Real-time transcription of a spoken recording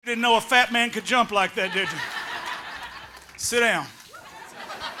You didn't know a fat man could jump like that, did you? Sit down.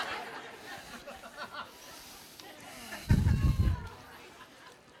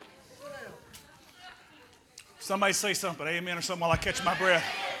 Somebody say something, amen, or something while I catch my breath.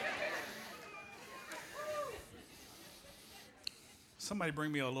 Somebody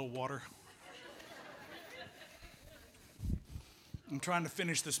bring me a little water. I'm trying to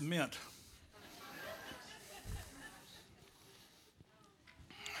finish this mint.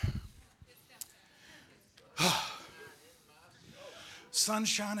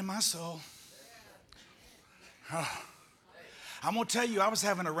 Sunshine in my soul. I'm going to tell you, I was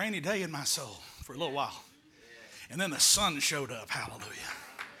having a rainy day in my soul for a little while. And then the sun showed up. Hallelujah.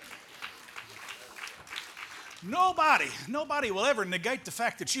 Nobody will ever negate the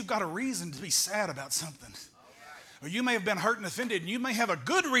fact that you've got a reason to be sad about something. Or you may have been hurt and offended, and you may have a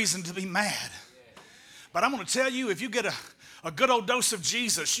good reason to be mad. But I'm going to tell you, if you get a good old dose of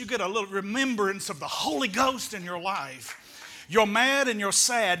Jesus, you get a little remembrance of the Holy Ghost in your life, your mad and your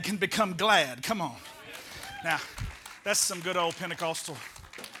sad can become glad. Come on. Now, that's some good old Pentecostal.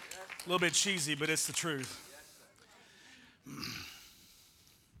 A little bit cheesy, but it's the truth.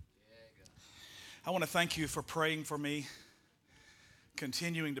 I want to thank you for praying for me,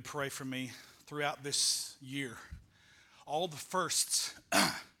 continuing to pray for me throughout this year. All the firsts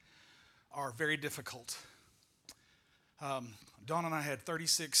are very difficult. Dawn and I had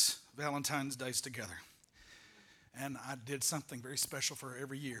 36 Valentine's Days together. And I did something very special for her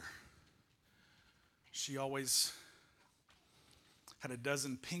every year. She always had a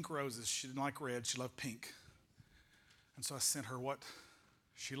dozen pink roses. She didn't like red. She loved pink. And so I sent her what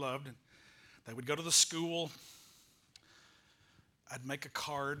she loved. And they would go to the school. I'd make a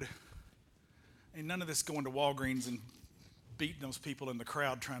card. And none of this going to Walgreens and beating those people in the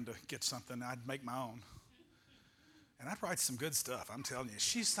crowd trying to get something. I'd make my own. And I'd write some good stuff. I'm telling you,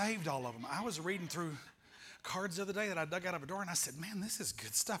 she saved all of them. I was reading through cards the other day that I dug out of a door, and I said, man, this is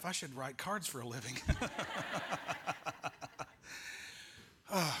good stuff. I should write cards for a living.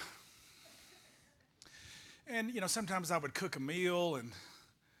 And, sometimes I would cook a meal, and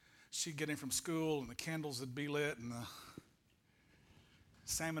she'd get in from school, and the candles would be lit, and the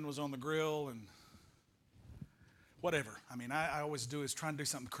salmon was on the grill, and whatever. I always do is try and do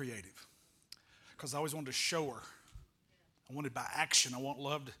something creative because I always wanted to show her. I wanted by action. I want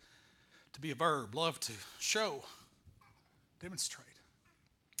love to be a verb, love to show, demonstrate.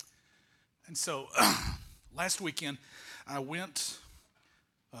 And so last weekend, I went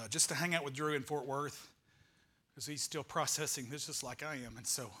just to hang out with Drew in Fort Worth because he's still processing this just like I am. And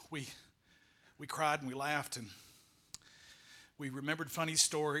so we cried and we laughed and we remembered funny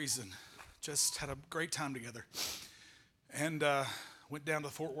stories and just had a great time together. And went down to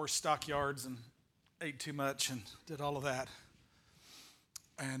the Fort Worth stockyards and ate too much and did all of that.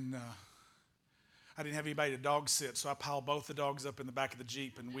 And I didn't have anybody to dog sit, so I piled both the dogs up in the back of the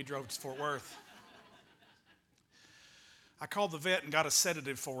Jeep, and we drove to Fort Worth. I called the vet and got a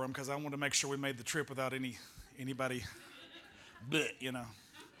sedative for him because I wanted to make sure we made the trip without anybody,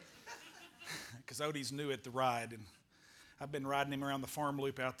 because Odie's new at the ride, and I've been riding him around the farm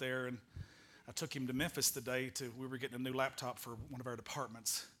loop out there, and I took him to Memphis today. We were getting a new laptop for one of our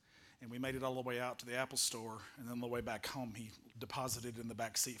departments, and we made it all the way out to the Apple store, and then on the way back home, he deposited in the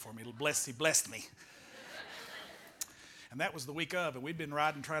back seat for me. He blessed me. And that was the week of, and we'd been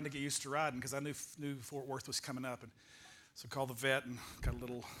riding, trying to get used to riding because I knew Fort Worth was coming up. And so I called the vet and got a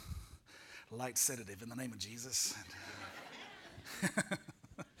little light sedative in the name of Jesus.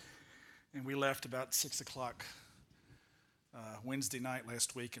 And we left about 6 o'clock Wednesday night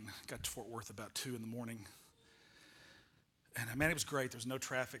last week and got to Fort Worth about 2 in the morning. And man, it was great. There was no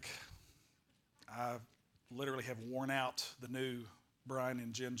traffic. I literally have worn out the new Brian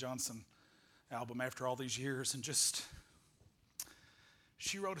and Jen Johnson album after all these years, and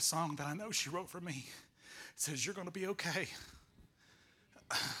she wrote a song that I know she wrote for me. It says, "You're going to be okay."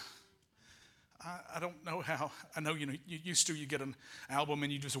 I don't know how. I know, you used to, you get an album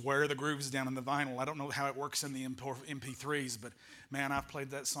and you just wear the grooves down in the vinyl. I don't know how it works in the MP3s, but man, I've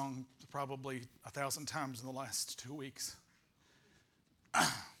played that song probably 1,000 times in the last 2 weeks.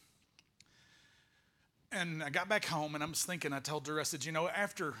 And I got back home and I was thinking, I told Drew, I said,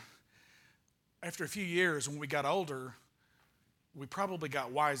 after a few years when we got older, we probably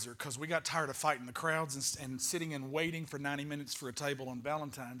got wiser because we got tired of fighting the crowds and sitting and waiting for 90 minutes for a table on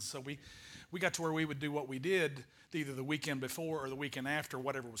Valentine's. So we got to where we would do what we did either the weekend before or the weekend after,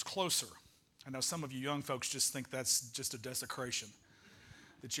 whatever was closer. I know some of you young folks just think that's just a desecration,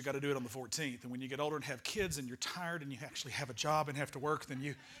 that you got to do it on the 14th. And when you get older and have kids and you're tired and you actually have a job and have to work, then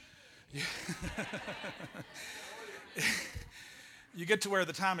you you get to where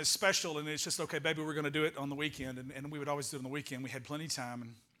the time is special and it's just, okay, baby, we're going to do it on the weekend. And we would always do it on the weekend. We had plenty of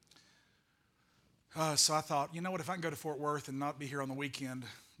time. And so I thought, you know what, if I can go to Fort Worth and not be here on the weekend,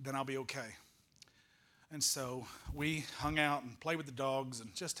 then I'll be okay. And so we hung out and played with the dogs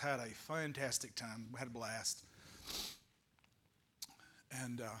and just had a fantastic time. We had a blast.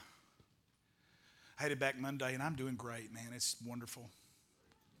 And I headed back Monday, and I'm doing great, man. It's wonderful.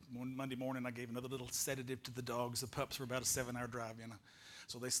 Monday morning, I gave another little sedative to the dogs. The pups were about a 7-hour drive,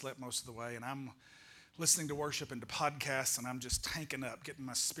 so they slept most of the way. And I'm listening to worship and to podcasts, and I'm just tanking up, getting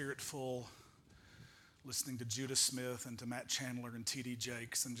my spirit full, listening to Judah Smith and to Matt Chandler and T.D.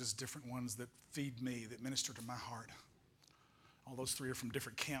 Jakes and just different ones that feed me, that minister to my heart. All those three are from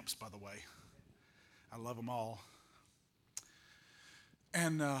different camps, by the way. I love them all.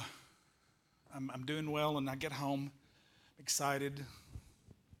 And I'm doing well, and I get home excited.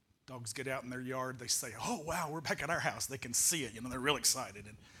 Dogs get out in their yard. They say, oh, wow, we're back at our house. They can see it. They're real excited.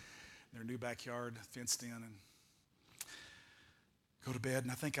 And their new backyard, fenced in, and go to bed.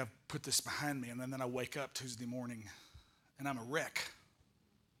 And I think I've put this behind me. And then I wake up Tuesday morning, and I'm a wreck.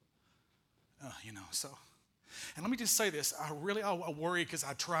 So. And let me just say this. I worry because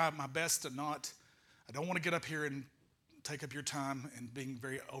I try my best to not. I don't want to get up here and take up your time and being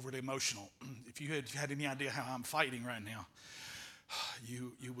very overly emotional. If you had any idea how I'm fighting right now,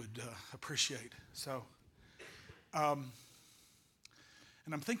 you would appreciate. So, and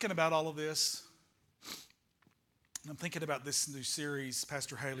I'm thinking about all of this. And I'm thinking about this new series.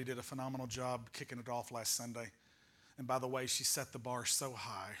 Pastor Haley did a phenomenal job kicking it off last Sunday. And by the way, she set the bar so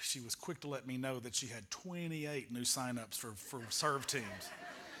high. She was quick to let me know that she had 28 new signups for serve teams.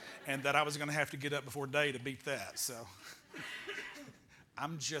 And that I was going to have to get up before day to beat that. So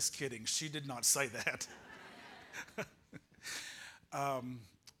I'm just kidding. She did not say that.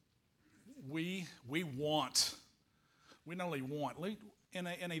 We not only want, in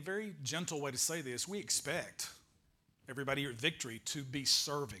a very gentle way to say this, we expect everybody here at Victory to be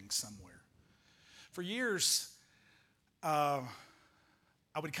serving somewhere. For years, I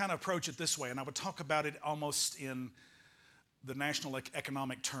would kind of approach it this way, and I would talk about it almost in the national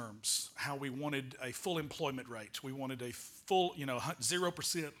economic terms, how we wanted a full employment rate. We wanted a full,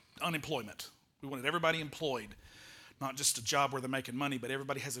 0% unemployment. We wanted everybody employed, not just a job where they're making money, but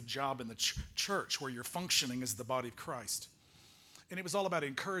everybody has a job in the church where you're functioning as the body of Christ. And it was all about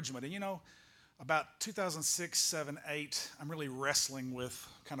encouragement. And about 2006, 7, 8, I'm really wrestling with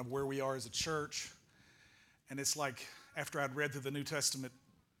kind of where we are as a church. And it's like after I'd read through the New Testament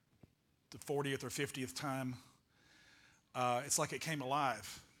the 40th or 50th time, it's like it came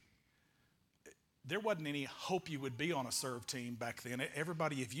alive. There wasn't any hope you would be on a serve team back then.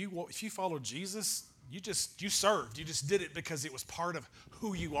 Everybody, if you followed Jesus, you served. You just did it because it was part of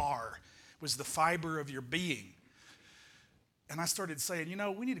who you are. It was the fiber of your being. And I started saying,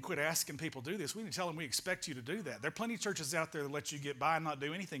 we need to quit asking people to do this. We need to tell them we expect you to do that. There are plenty of churches out there that let you get by and not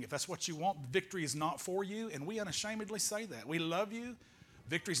do anything. If that's what you want, Victory is not for you. And we unashamedly say that. We love you.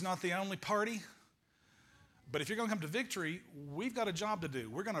 Victory's not the only party. But if you're going to come to Victory, we've got a job to do.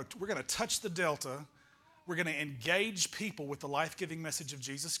 We're going to touch the delta. We're going to engage people with the life-giving message of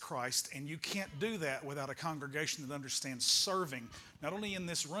Jesus Christ, and you can't do that without a congregation that understands serving, not only in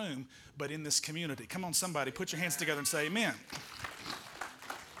this room, but in this community. Come on, somebody, put your hands together and say amen.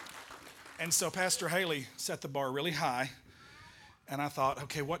 And so Pastor Haley set the bar really high, and I thought,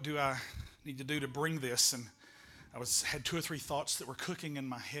 okay, what do I need to do to bring this? And I had 2 or 3 thoughts that were cooking in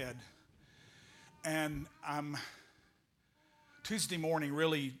my head. And I'm Tuesday morning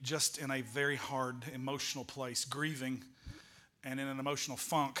really just in a very hard emotional place, grieving and in an emotional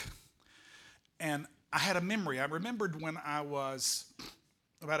funk. And I had a memory. I remembered when I was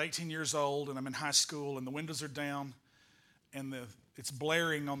about 18 years old and I'm in high school and the windows are down and it's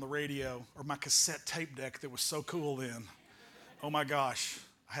blaring on the radio, or my cassette tape deck that was so cool then. Oh my gosh,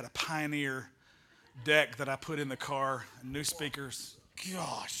 I had a Pioneer deck that I put in the car, and new speakers.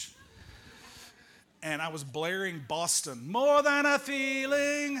 Gosh. And I was blaring Boston, more than a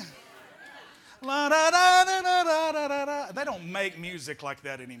feeling. La, da, da, da, da, da, da, da. They don't make music like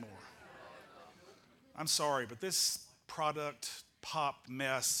that anymore. I'm sorry, but this product pop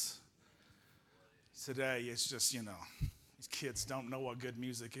mess today is just, these kids don't know what good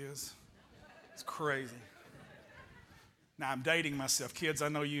music is. It's crazy. Now, I'm dating myself. Kids, I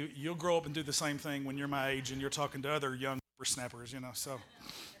know you'll grow up and do the same thing when you're my age and you're talking to other young snappers, so.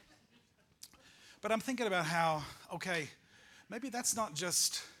 But I'm thinking about how, okay, maybe that's not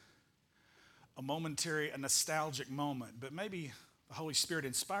just a nostalgic moment, but maybe the Holy Spirit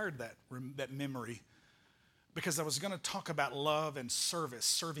inspired that memory because I was going to talk about love and service,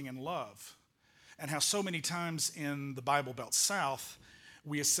 serving in love. and how so many times in the Bible Belt South,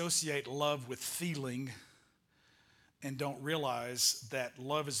 we associate love with feeling and don't realize that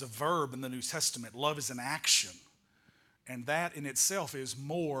love is a verb in the New Testament. Love is an action. And that in itself is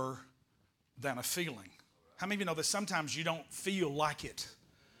more than a feeling. How many of you know that sometimes you don't feel like it?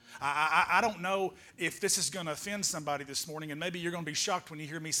 I don't know if this is going to offend somebody this morning, and maybe you're going to be shocked when you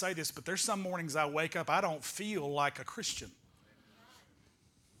hear me say this, but there's some mornings I wake up, I don't feel like a Christian.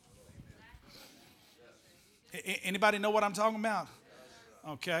 Anybody know what I'm talking about?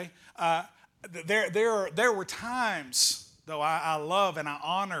 Okay. There were times, though, I love and I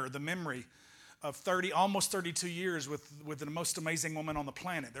honor the memory of almost 32 years with the most amazing woman on the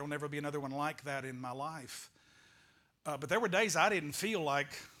planet. There will never be another one like that in my life. But there were days I didn't feel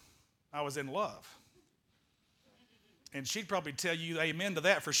like I was in love. And she'd probably tell you amen to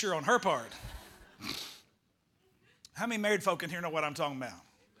that for sure on her part. How many married folk in here know what I'm talking about?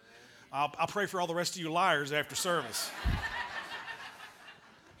 I'll pray for all the rest of you liars after service.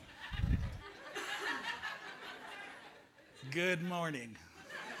 Good morning.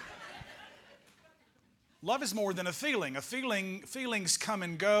 Love is more than a feeling. Feelings come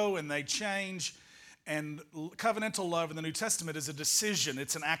and go and they change. And covenantal love in the New Testament is a decision.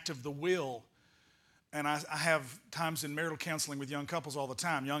 It's an act of the will. And I have times in marital counseling with young couples all the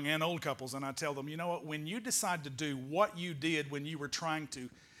time, young and old couples, and I tell them, you know what, when you decide to do what you did when you were trying to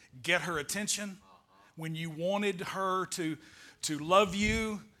get her attention, when you wanted her to love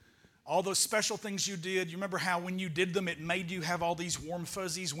you, all those special things you did, you remember how when you did them, it made you have all these warm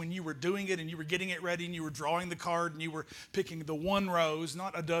fuzzies when you were doing it and you were getting it ready and you were drawing the card and you were picking the one rose,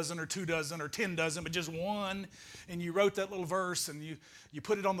 not a dozen or 2 dozen or 10 dozen, but just one. And you wrote that little verse and you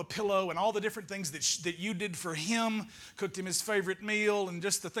put it on the pillow and all the different things that you did for him, cooked him his favorite meal and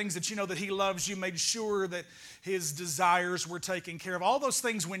just the things that you know that he loves. You made sure that his desires were taken care of. All those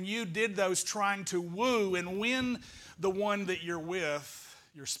things when you did those trying to woo and win the one that you're with,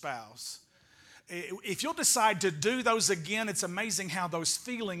 your spouse. If you'll decide to do those again, it's amazing how those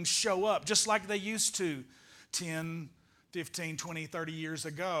feelings show up, just like they used to 10, 15, 20, 30 years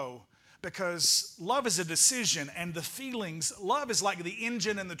ago. Because love is a decision, and the feelings, love is like the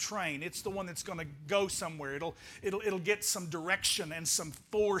engine in the train. It's the one that's going to go somewhere. It'll get some direction and some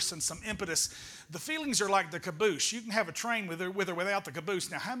force and some impetus. The feelings are like the caboose. You can have a train with or without the caboose.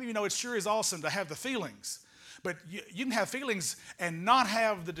 Now, how many of you know it sure is awesome to have the feelings? But you can have feelings and not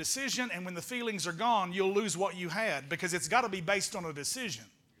have the decision, and when the feelings are gone, you'll lose what you had because it's got to be based on a decision.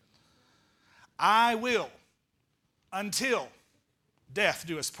 I will until death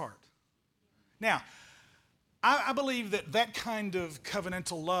do us part. Now, I believe that kind of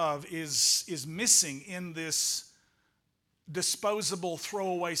covenantal love is missing in this disposable,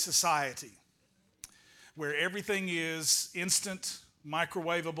 throwaway society where everything is instant,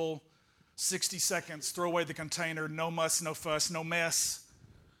 microwavable, 60 seconds, throw away the container, no muss, no fuss, no mess.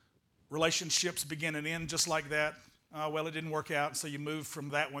 Relationships begin and end just like that. Well, it didn't work out, so you move from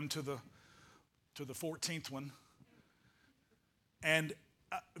that one to the 14th one. And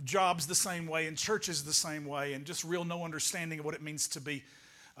jobs the same way, and churches the same way, and just real no understanding of what it means to be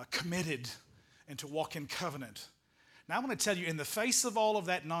committed and to walk in covenant. Now, I want to tell you, in the face of all of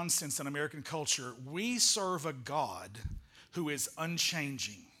that nonsense in American culture, we serve a God who is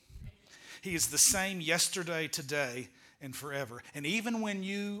unchanging. He is the same yesterday, today, and forever. And even when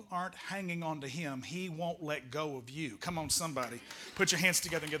you aren't hanging on to him, he won't let go of you. Come on, somebody. Put your hands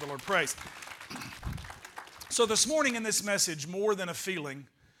together and give the Lord praise. So this morning in this message, more than a feeling,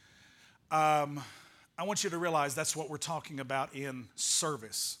 I want you to realize that's what we're talking about in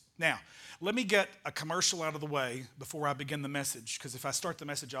service. Now, let me get a commercial out of the way before I begin the message, because if I start the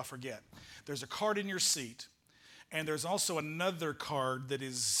message, I'll forget. There's a card in your seat. And there's also another card that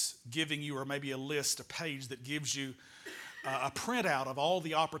is giving you, or maybe a list, a page that gives you a printout of all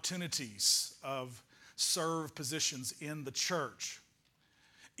the opportunities of serve positions in the church.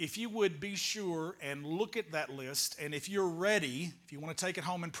 If you would be sure and look at that list, and if you're ready, if you want to take it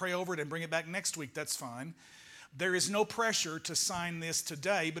home and pray over it and bring it back next week, that's fine. There is no pressure to sign this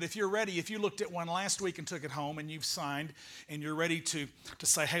today, but if you're ready, if you looked at one last week and took it home and you've signed and you're ready to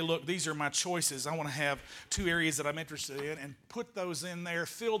say, hey, look, these are my choices. I want to have 2 areas that I'm interested in, and put those in there,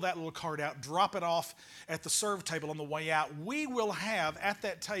 fill that little card out, drop it off at the serve table on the way out. We will have at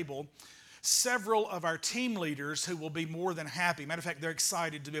that table several of our team leaders who will be more than happy. Matter of fact, they're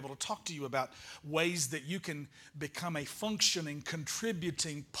excited to be able to talk to you about ways that you can become a functioning,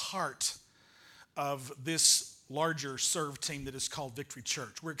 contributing part of this larger serve team that is called Victory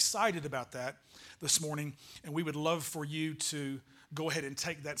Church. We're excited about that this morning, and we would love for you to go ahead and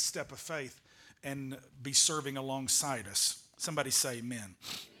take that step of faith and be serving alongside us. Somebody say amen.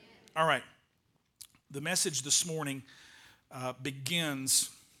 All right. The message this morning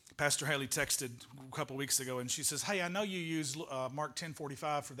begins. Pastor Haley texted a couple weeks ago, and she says, "Hey, I know you use Mark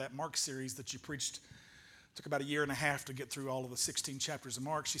 10:45 for that Mark series that you preached. It took about a year and a half to get through all of the 16 chapters of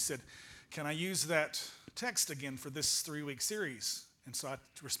Mark." She said, "Can I use that text again for this 3-week series?" And so I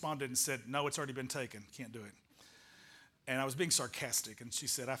responded and said, "No, it's already been taken. Can't do it." And I was being sarcastic, and she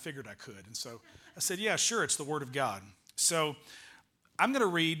said, "I figured I could." And so I said, "Yeah, sure, it's the Word of God." So I'm going to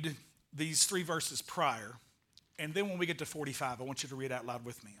read these 3 verses prior, and then when we get to 45, I want you to read out loud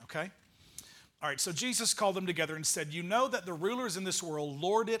with me, okay? All right, so Jesus called them together and said, "You know that the rulers in this world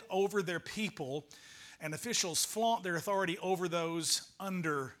lord it over their people, and officials flaunt their authority over those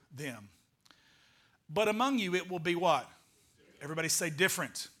under them. But among you it will be" what? Everybody say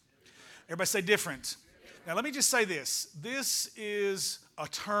different. Everybody say different. Now let me just say this. This is a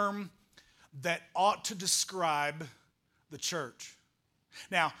term that ought to describe the church.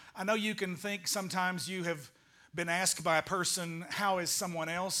 Now, I know you can think sometimes you have been asked by a person, "How is someone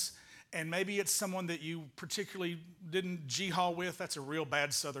else?" And maybe it's someone that you particularly didn't jee-haw with. That's a real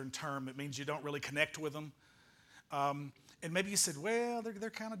bad Southern term. It means you don't really connect with them. And maybe you said, "Well, they're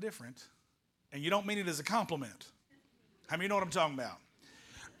kind of different." And you don't mean it as a compliment. How many know what I'm talking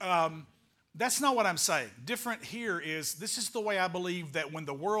about? That's not what I'm saying. Different here is, this is the way I believe that when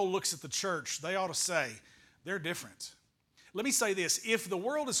the world looks at the church, they ought to say, they're different. Let me say this. If the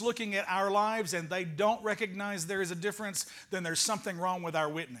world is looking at our lives and they don't recognize there is a difference, then there's something wrong with our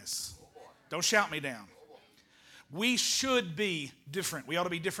witness. Don't shout me down. We should be different. We ought to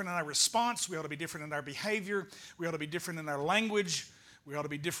be different in our response. We ought to be different in our behavior. We ought to be different in our language. We ought to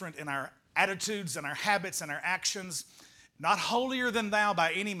be different in our attitudes and our habits and our actions. Not holier than thou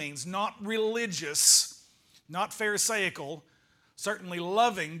by any means, not religious, not pharisaical, certainly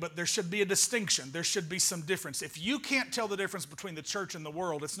loving, but there should be a distinction. There should be some difference. If you can't tell the difference between the church and the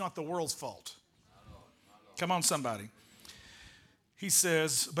world, it's not the world's fault. Come on, somebody. He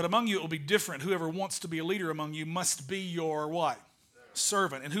says, "But among you it will be different. Whoever wants to be a leader among you must be your" what?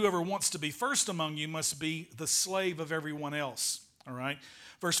 Servant. "And whoever wants to be first among you must be the slave of everyone else." All right?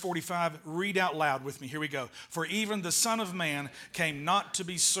 Verse 45, read out loud with me. Here we go. "For even the Son of Man came not to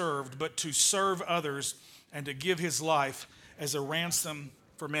be served, but to serve others and to give his life as a ransom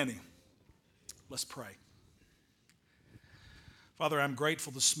for many." Let's pray. Father, I'm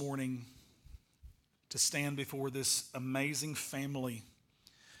grateful this morning to stand before this amazing family.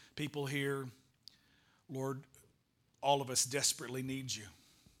 People here, Lord, all of us desperately need you.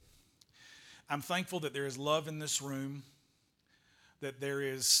 I'm thankful that there is love in this room, that there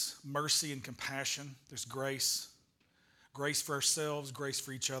is mercy and compassion. There's grace. Grace for ourselves, grace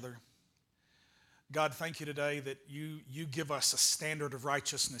for each other. God, thank you today that you give us a standard of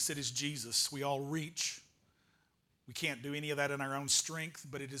righteousness. It is Jesus. We all reach. We can't do any of that in our own strength,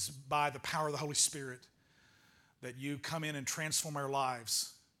 but it is by the power of the Holy Spirit that you come in and transform our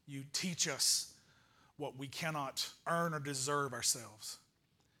lives. You teach us what we cannot earn or deserve ourselves.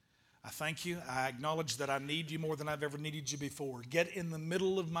 I thank you. I acknowledge that I need you more than I've ever needed you before. Get in the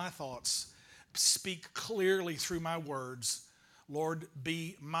middle of my thoughts. Speak clearly through my words. Lord,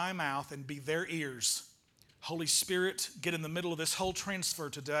 be my mouth and be their ears. Holy Spirit, get in the middle of this whole transfer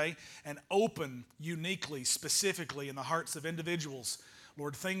today and open uniquely, specifically in the hearts of individuals,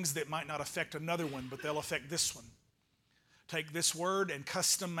 Lord, things that might not affect another one, but they'll affect this one. Take this word and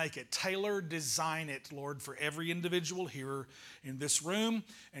custom make it. Tailor, design it, Lord, for every individual hearer in this room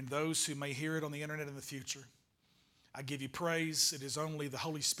and those who may hear it on the internet in the future. I give you praise. It is only the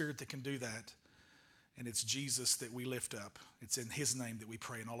Holy Spirit that can do that. And it's Jesus that we lift up. It's in his name that we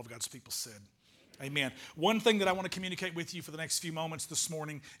pray. And all of God's people said, amen. One thing that I want to communicate with you for the next few moments this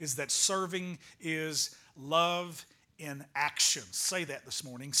morning is that serving is love in action. Say that this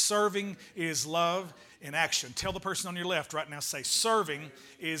morning. Serving is love in action. Tell the person on your left right now, say, serving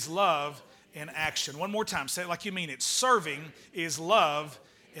is love in action. One more time, say it like you mean it. Serving is love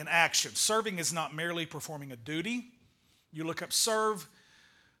in action. Serving is not merely performing a duty. You look up serve,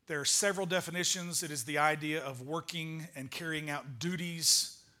 there are several definitions. It is the idea of working and carrying out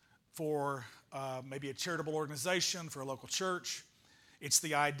duties for maybe a charitable organization, for a local church. It's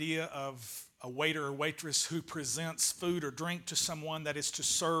the idea of a waiter or waitress who presents food or drink to someone, that is to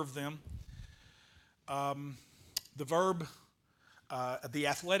serve them. The verb, the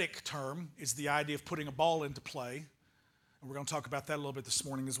athletic term, is the idea of putting a ball into play. And we're going to talk about that a little bit this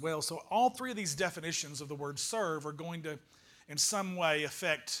morning as well. So all three of these definitions of the word serve are going to, in some way,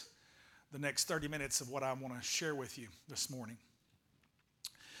 affect the next 30 minutes of what I want to share with you this morning.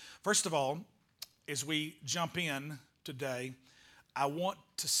 First of all, as we jump in today, I want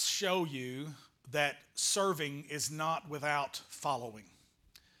to show you that serving is not without following.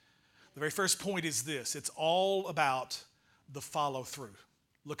 The very first point is this. It's all about the follow through.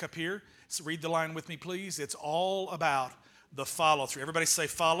 Look up here. So read the line with me, please. It's all about the follow through. Everybody say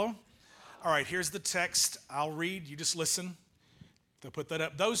follow. All right, here's the text. I'll read. You just listen. They'll put that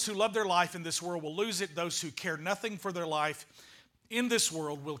up. Those who love their life in this world will lose it. Those who care nothing for their life in this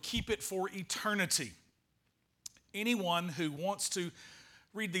world will keep it for eternity. Anyone who wants to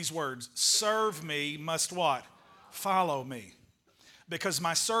read these words, serve me, must what? Follow me. Because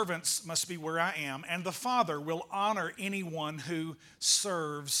my servants must be where I am, and the Father will honor anyone who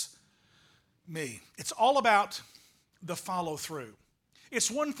serves me. It's all about the follow through.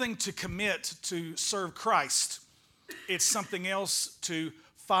 It's one thing to commit to serve Christ. It's something else to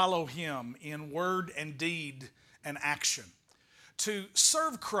follow him in word and deed and action. To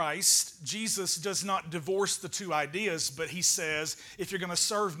serve Christ, Jesus does not divorce the two ideas, but he says, if you're going to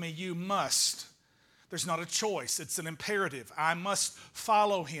serve me, you must. There's not a choice. It's an imperative. I must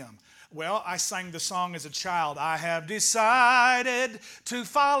follow him. Well, I sang the song as a child, I have decided to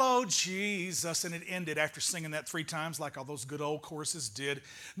follow Jesus. And it ended after singing that 3 times like all those good old choruses did.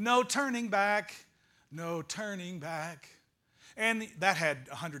 No turning back, no turning back. And that had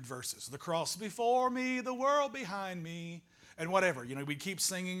 100 verses. The cross before me, the world behind me, and whatever. You know, we keep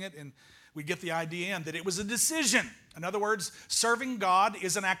singing it and we get the idea in that it was a decision. In other words, serving God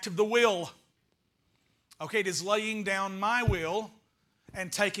is an act of the will. Okay, it is laying down my will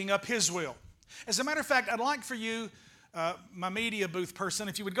and taking up his will. As a matter of fact, I'd like for you, my media booth person,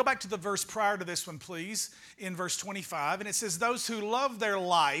 if you would go back to the verse prior to this one, please, in verse 25. And it says, those who love their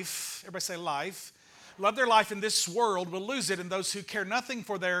life, everybody say life, love their life in this world will lose it. And those who care nothing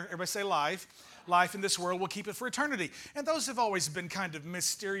for their, everybody say life in this world will keep it for eternity. And those have always been kind of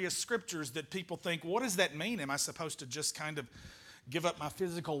mysterious scriptures that people think, what does that mean? Am I supposed to just kind of give up my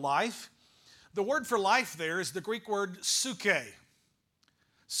physical life? The word for life there is the Greek word suke.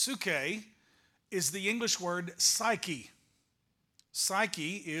 Suke is the English word psyche.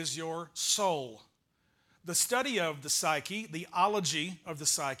 Psyche is your soul. The study of the psyche, the ology of the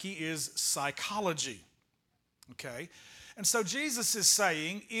psyche is psychology. Okay? And so Jesus is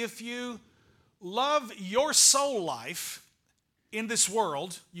saying, if you love your soul life in this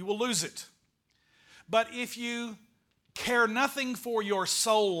world, you will lose it. But if you care nothing for your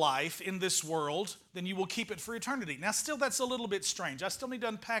soul life in this world, then you will keep it for eternity. Now, still, that's a little bit strange. I still need to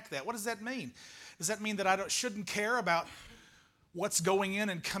unpack that. What does that mean? Does that mean that I shouldn't care about what's going in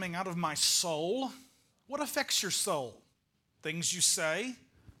and coming out of my soul? What affects your soul? Things you say,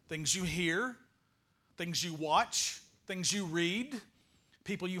 things you hear, things you watch, things you read,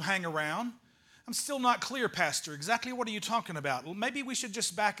 people you hang around. I'm still not clear, Pastor. Exactly what are you talking about? Well, maybe we should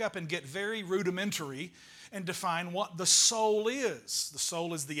just back up and get very rudimentary and define what the soul is. The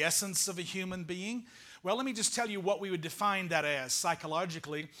soul is the essence of a human being. Well, let me just tell you what we would define that as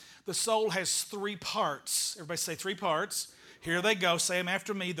psychologically. The soul has 3 parts. Everybody say 3 parts. Here they go. Say them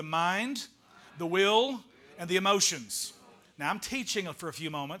after me. The mind, the will, and the emotions. Now, I'm teaching for a few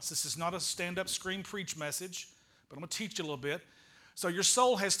moments. This is not a stand-up, scream, preach message, but I'm going to teach you a little bit. So your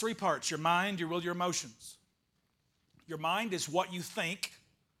soul has 3 parts. Your mind, your will, your emotions. Your mind is what you think.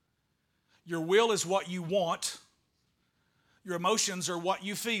 Your will is what you want. Your emotions are what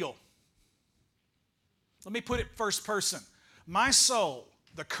you feel. Let me put it first person. My soul,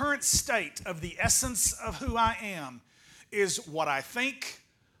 the current state of the essence of who I am, is what I think,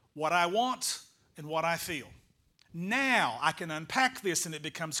 what I want, and what I feel. Now I can unpack this and it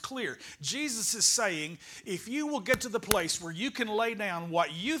becomes clear. Jesus is saying, if you will get to the place where you can lay down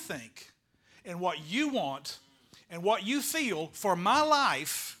what you think and what you want and what you feel for my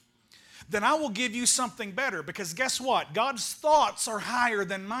life, then I will give you something better. Because guess what? God's thoughts are higher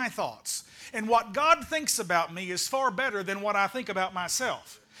than my thoughts. And what God thinks about me is far better than what I think about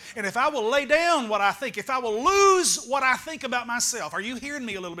myself. And if I will lay down what I think, if I will lose what I think about myself, are you hearing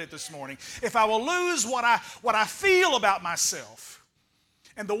me a little bit this morning? If I will lose what I feel about myself,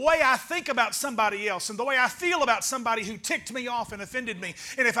 and the way I think about somebody else, and the way I feel about somebody who ticked me off and offended me,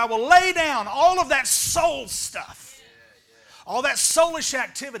 and if I will lay down all of that soul stuff, all that soulish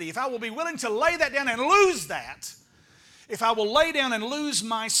activity, if I will be willing to lay that down and lose that, if I will lay down and lose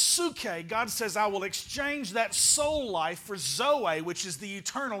my suke, God says I will exchange that soul life for zoe, which is the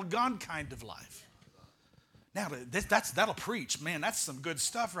eternal God kind of life. Now, that'll preach. Man, that's some good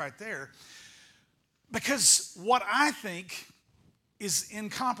stuff right there. Because what I think is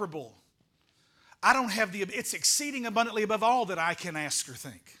incomparable. I don't have it's exceeding abundantly above all that I can ask or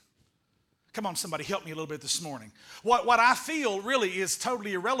think. Come on, somebody, help me a little bit this morning. What I feel really is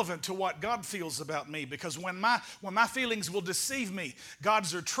totally irrelevant to what God feels about me, because when my feelings will deceive me,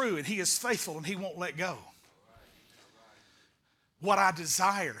 God's are true and He is faithful and He won't let go. what I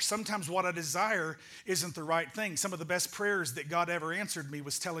desire. Sometimes what I desire isn't the right thing. Some of the best prayers that God ever answered me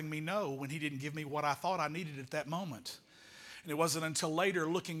was telling me no when he didn't give me what I thought I needed at that moment. And it wasn't until later,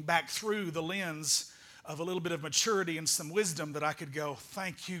 looking back through the lens of a little bit of maturity and some wisdom, that I could go,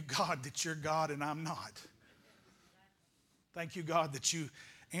 thank you, God, that you're God and I'm not. Thank you, God, that you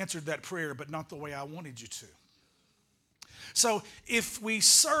answered that prayer, but not the way I wanted you to. So if we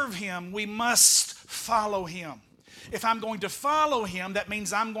serve him, we must follow him. If I'm going to follow him, that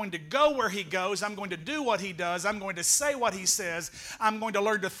means I'm going to go where he goes. I'm going to do what he does. I'm going to say what he says. I'm going to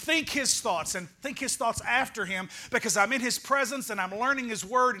learn to think his thoughts and think his thoughts after him, because I'm in his presence and I'm learning his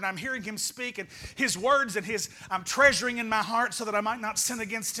word and I'm hearing him speak, and his words and I'm treasuring in my heart so that I might not sin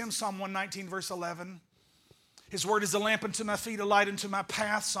against him. Psalm 119 verse 11. His word is a lamp unto my feet, a light unto my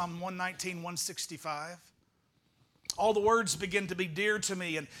path. Psalm 119, 165. All the words begin to be dear to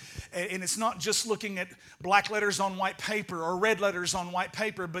me, and it's not just looking at black letters on white paper or red letters on white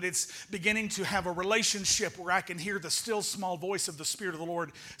paper, but it's beginning to have a relationship where I can hear the still small voice of the Spirit of the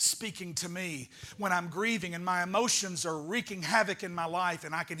Lord speaking to me when I'm grieving and my emotions are wreaking havoc in my life,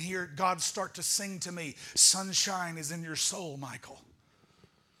 and I can hear God start to sing to me, sunshine is in your soul, Michael.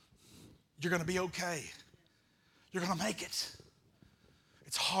 You're going to be okay. You're going to make it.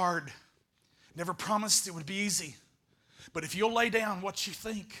 It's hard. Never promised it would be easy. But if you'll lay down what you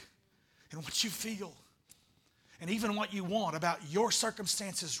think and what you feel and even what you want about your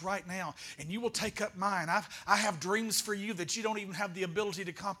circumstances right now, and you will take up mine. I have dreams for you that you don't even have the ability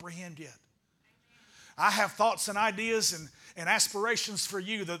to comprehend yet. I have thoughts and ideas and aspirations for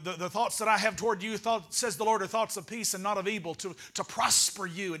you. The thoughts that I have toward you, says the Lord, are thoughts of peace and not of evil, to prosper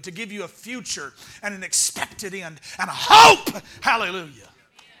you and to give you a future and an expected end and a hope. Hallelujah.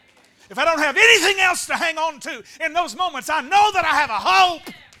 If I don't have anything else to hang on to in those moments, I know that I have a hope.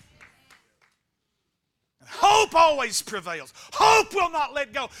 And hope always prevails. Hope will not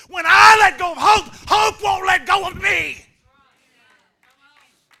let go. When I let go of hope, hope won't let go of me.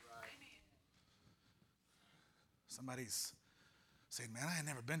 Somebody's saying, man, I ain't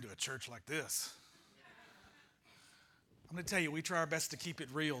never been to a church like this. I'm going to tell you, we try our best to keep it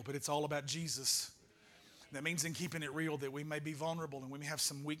real, but it's all about Jesus. That means in keeping it real that we may be vulnerable and we may have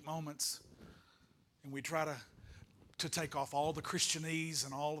some weak moments. And we try to take off all the Christianese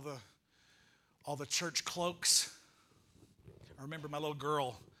and all the church cloaks. I remember my little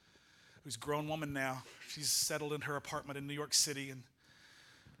girl, who's a grown woman now. She's settled in her apartment in New York City, and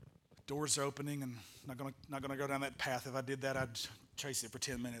doors are opening, and not gonna go down that path. If I did that, I'd chase it for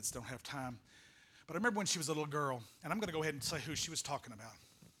 10 minutes. Don't have time. But I remember when she was a little girl, and I'm going to go ahead and say who she was talking about.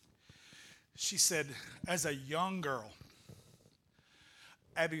 She said, as a young girl,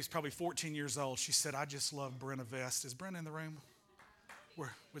 Abby was probably 14 years old. She said, I just love Brenna Vest. Is Brenna in the room?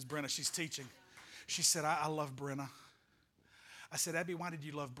 Where was Brenna? She's teaching. She said, I love Brenna. I said, Abby, why did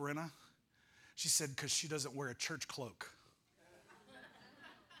you love Brenna? She said, because she doesn't wear a church cloak.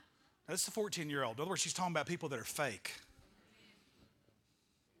 Now, this is a 14-year-old. In other words, she's talking about people that are fake.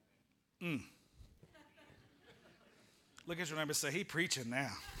 Look at your neighbor and say, he preaching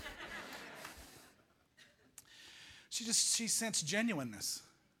now. She sensed genuineness.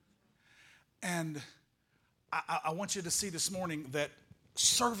 And I want you to see this morning that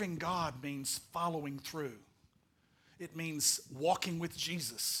serving God means following through. It means walking with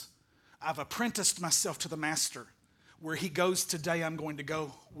Jesus. I've apprenticed myself to the Master. Where he goes today, I'm going to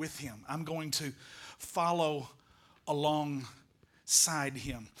go with him. I'm going to follow alongside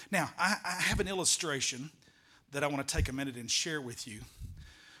him. Now, I have an illustration that I want to take a minute and share with you.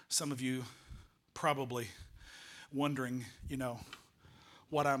 Some of you probably wondering,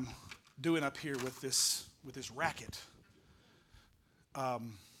 what I'm doing up here with this racket.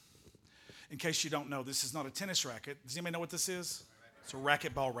 In case you don't know, this is not a tennis racket. Does anybody know what this is? It's a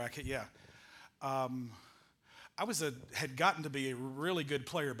racquetball racket, yeah. I had gotten to be a really good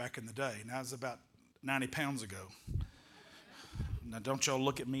player back in the day. Now, it was about 90 pounds ago. Now, don't y'all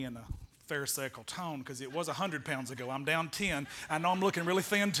look at me in a pharisaical tone, because it was 100 pounds ago. I'm down 10. I know I'm looking really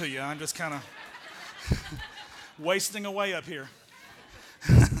thin to you. I'm just kind of wasting away up here.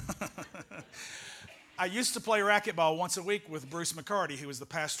 I used to play racquetball once a week with Bruce McCarty, who was the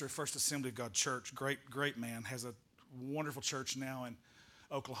pastor of First Assembly of God Church. Great man. Has a wonderful church now in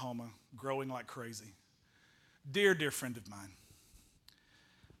Oklahoma, growing like crazy. Dear friend of mine.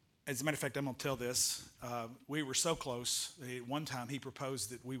 As a matter of fact, I'm going to tell this. We were so close. At one time, he proposed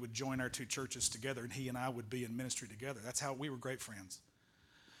that we would join our two churches together, and he and I would be in ministry together. That's how we were great friends.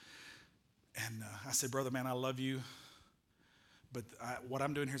 And I said, brother, man, I love you, but what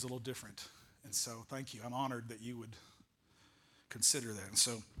I'm doing here is a little different. And so thank you. I'm honored that you would consider that. And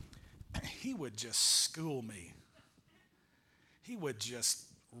so he would just school me. he would just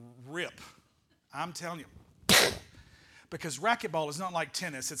rip. I'm telling you. Because racquetball is not like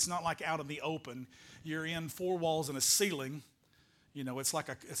tennis. It's not like out in the open. You're in four walls and a ceiling. You know, it's like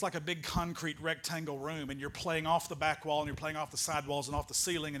a big concrete rectangle room, and you're playing off the back wall, and you're playing off the side walls and off the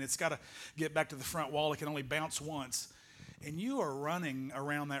ceiling, and it's got to get back to the front wall. It can only bounce once. And you are running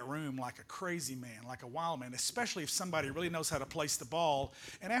around that room like a crazy man, like a wild man, especially if somebody really knows how to place the ball.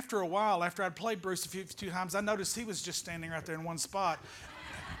 And after a while, after I'd played Bruce a few times, I noticed he was just standing right there in one spot.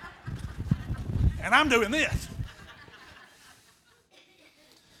 And I'm doing this.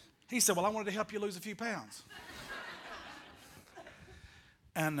 He said, well, I wanted to help you lose a few pounds.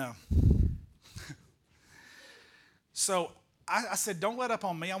 And so I said, don't let up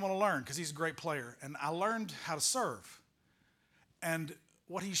on me. I want to learn, because he's a great player. And I learned how to serve. And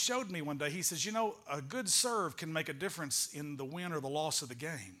what he showed me one day, he says, you know, a good serve can make a difference in the win or the loss of the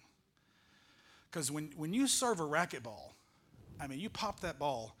game. Because when you serve a racquetball, I mean, you pop that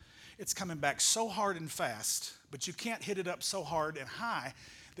ball, it's coming back so hard and fast, but you can't hit it up so hard and high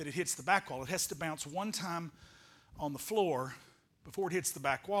that it hits the back wall. It has to bounce one time on the floor before it hits the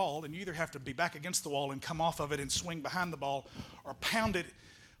back wall, and you either have to be back against the wall and come off of it and swing behind the ball, or pound it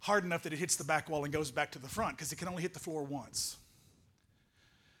hard enough that it hits the back wall and goes back to the front, because it can only hit the floor once.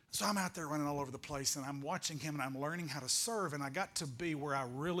 So I'm out there running all over the place, and I'm watching him, and I'm learning how to serve, and I got to be where I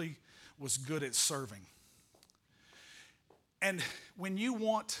really was good at serving. And when you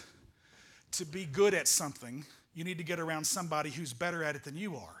want to be good at something, you need to get around somebody who's better at it than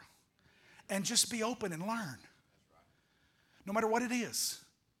you are, and just be open and learn. No matter what it is.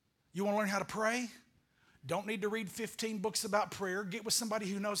 You want to learn how to pray? Don't need to read 15 books about prayer. Get with somebody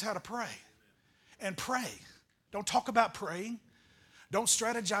who knows how to pray. And pray. Don't talk about praying. Don't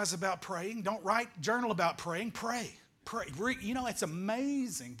strategize about praying. Don't write journal about praying. Pray. Pray. You know, it's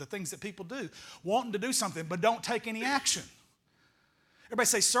amazing the things that people do. Wanting to do something, but don't take any action. Everybody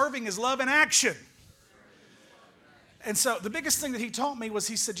say, serving is love in action. And so the biggest thing that he taught me was,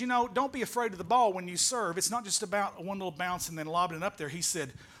 he said, you know, don't be afraid of the ball when you serve. It's not just about one little bounce and then lobbing it up there. He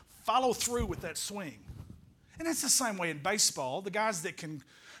said, follow through with that swing. And it's the same way in baseball. The guys that can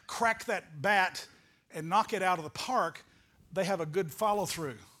crack that bat and knock it out of the park, they have a good follow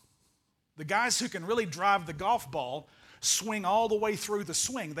through. The guys who can really drive the golf ball swing all the way through the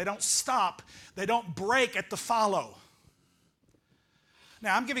swing. They don't stop. They don't break at the follow.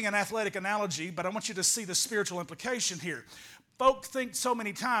 Now, I'm giving an athletic analogy, but I want you to see the spiritual implication here. Folk think so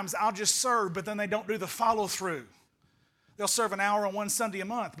many times, I'll just serve, but then they don't do the follow-through. They'll serve an hour on one Sunday a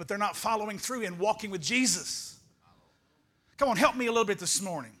month, but they're not following through and walking with Jesus. Come on, help me a little bit this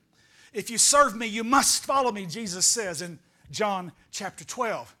morning. If you serve me, you must follow me, Jesus says in John chapter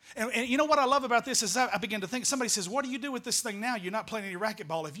 12. And you know what I love about this is I begin to think, somebody says, what do you do with this thing now? You're not playing any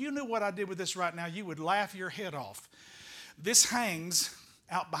racquetball. If you knew what I did with this right now, you would laugh your head off. This hangs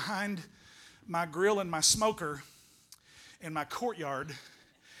out behind my grill and my smoker in my courtyard,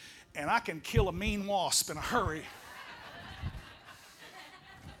 and I can kill a mean wasp in a hurry.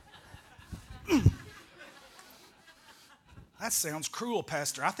 That sounds cruel,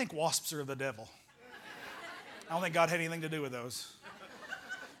 Pastor. I think wasps are of the devil. I don't think God had anything to do with those.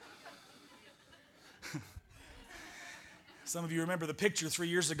 Some of you remember the picture 3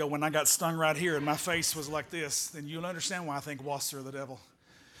 years ago when I got stung right here and my face was like this. Then you'll understand why I think wasps are of the devil.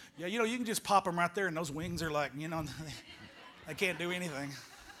 Yeah, you know, you can just pop them right there and those wings are like, you know, they can't do anything.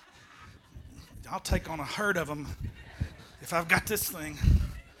 I'll take on a herd of them if I've got this thing.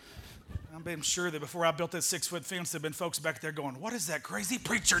 I'm sure that before I built that 6-foot fence, there have been folks back there going, what is that crazy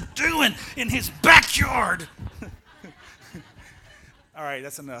preacher doing in his backyard? All right,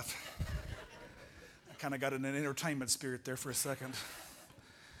 that's enough. I kind of got in an entertainment spirit there for a second.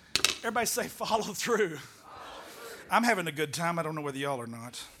 Everybody say follow through. I'm having a good time. I don't know whether y'all are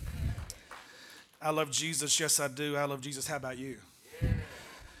not. I love Jesus. Yes, I do. I love Jesus. How about you?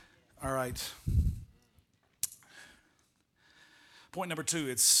 All right. Point number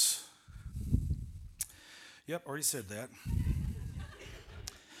 2, already said that.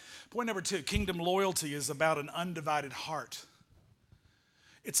 Point number 2, kingdom loyalty is about an undivided heart.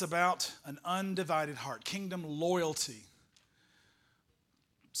 It's about an undivided heart. Kingdom loyalty.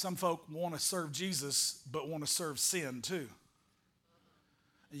 Some folk want to serve Jesus, but want to serve sin too.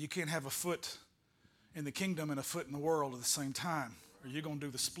 You can't have a foot in the kingdom and a foot in the world at the same time, or you're going to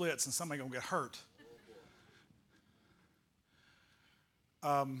do the splits and somebody's going to get hurt.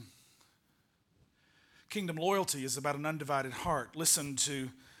 Kingdom loyalty is about an undivided heart. Listen to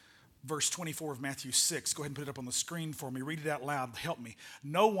verse 24 of Matthew 6. Go ahead and put it up on the screen for me. Read it out loud. Help me.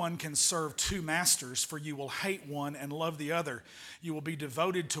 No one can serve two masters, for you will hate one and love the other. You will be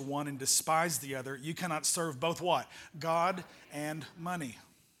devoted to one and despise the other. You cannot serve both what? God and money.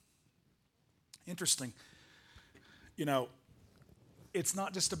 Interesting. You know, it's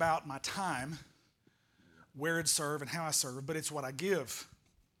not just about my time, where I'd serve and how I serve, but it's what I give,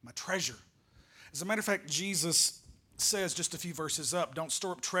 my treasure. As a matter of fact, Jesus says just a few verses up, don't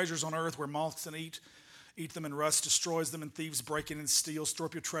store up treasures on earth where moths and eat them and rust destroys them and thieves break in and steal. Store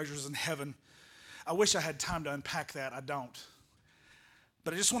up your treasures in heaven. I wish I had time to unpack that. I don't.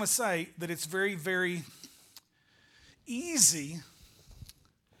 But I just want to say that it's very, very easy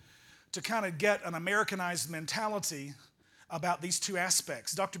to kind of get an Americanized mentality about these two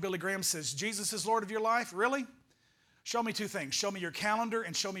aspects. Dr. Billy Graham says, Jesus is Lord of your life? Really? Show me two things. Show me your calendar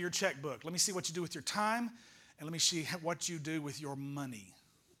and show me your checkbook. Let me see what you do with your time. And let me see what you do with your money.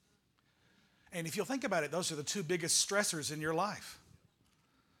 And if you'll think about it, those are the two biggest stressors in your life.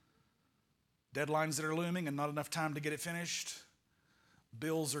 Deadlines that are looming and not enough time to get it finished.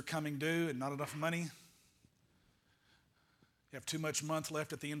 Bills are coming due and not enough money. You have too much month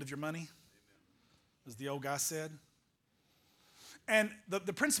left at the end of your money, as the old guy said. And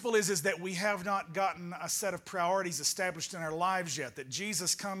the principle is that we have not gotten a set of priorities established in our lives yet, that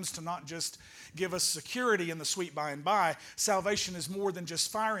Jesus comes to not just give us security in the sweet by and by. Salvation is more than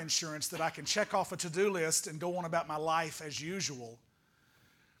just fire insurance that I can check off a to-do list and go on about my life as usual.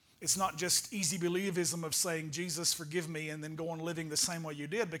 It's not just easy believism of saying, Jesus, forgive me, and then go on living the same way you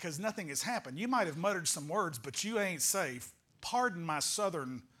did, because nothing has happened. You might have muttered some words, but you ain't saved. Pardon my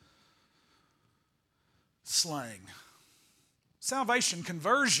southern slang. Salvation,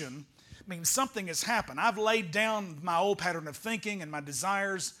 conversion, means something has happened. I've laid down my old pattern of thinking and my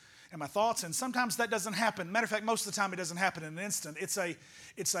desires and my thoughts, and sometimes that doesn't happen. Matter of fact, most of the time it doesn't happen in an instant. It's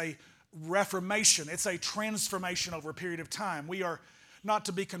a reformation. It's a transformation over a period of time. We are not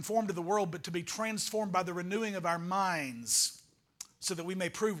to be conformed to the world, but to be transformed by the renewing of our minds so that we may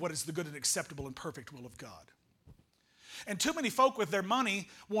prove what is the good and acceptable and perfect will of God. And too many folk with their money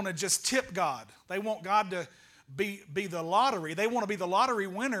want to just tip God. They want God to be the lottery. They want to be the lottery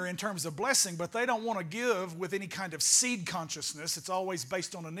winner in terms of blessing, but they don't want to give with any kind of seed consciousness. It's always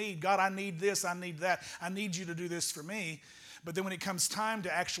based on a need. God, I need this, I need that. I need you to do this for me. But then when it comes time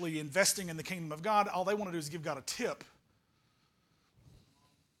to actually investing in the kingdom of God, all they want to do is give God a tip.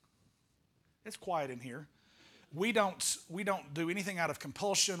 It's quiet in here. We don't do anything out of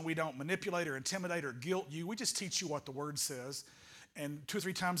compulsion. We don't manipulate or intimidate or guilt you. We just teach you what the Word says. And 2 or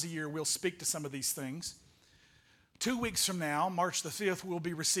 3 times a year, we'll speak to some of these things. 2 weeks from now, March the 5th, we'll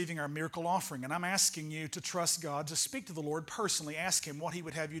be receiving our miracle offering. And I'm asking you to trust God, to speak to the Lord personally. Ask Him what He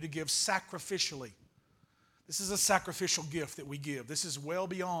would have you to give sacrificially. This is a sacrificial gift that we give. This is well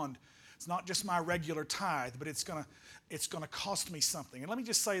beyond, it's not just my regular tithe, but it's gonna cost me something. And let me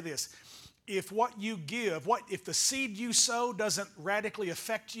just say this. If what you give, if the seed you sow doesn't radically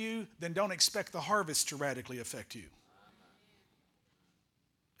affect you, then don't expect the harvest to radically affect you.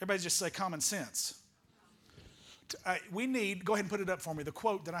 Everybody just say common sense. We need, go ahead and put it up for me, the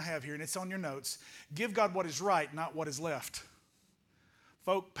quote that I have here, and it's on your notes. Give God what is right, not what is left.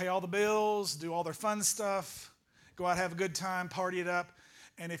 Folk pay all the bills, do all their fun stuff, go out, have a good time, party it up.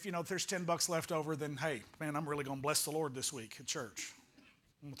 And if there's $10 left over, then hey, man, I'm really going to bless the Lord this week at church.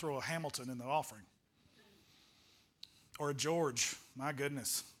 I'm going to throw a Hamilton in the offering. Or a George, my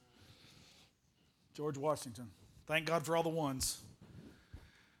goodness. George Washington. Thank God for all the ones.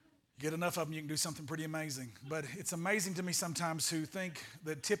 Get enough of them, you can do something pretty amazing. But it's amazing to me sometimes who think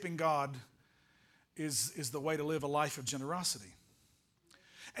that tipping God is the way to live a life of generosity.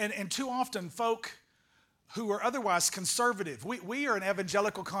 And too often, folk who are otherwise conservative, we are an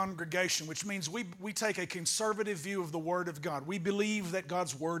evangelical congregation, which means we take a conservative view of the Word of God. We believe that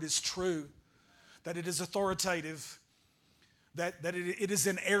God's Word is true, that it is authoritative, that it is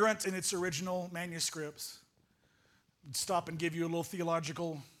inerrant in its original manuscripts. Stop and give you a little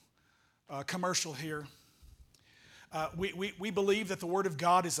theological commercial here. We believe that the Word of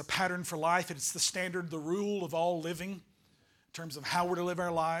God is a pattern for life. It's the standard, the rule of all living in terms of how we're to live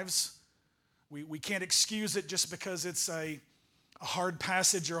our lives. We can't excuse it just because it's a hard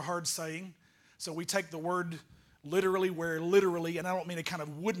passage or a hard saying. So we take the Word literally, where literally, and I don't mean a kind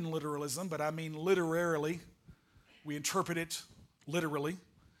of wooden literalism, but I mean literarily. We interpret it literally.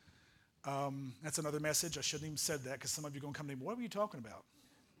 That's another message. I shouldn't even said that because some of you are going to come to me, what were you talking about?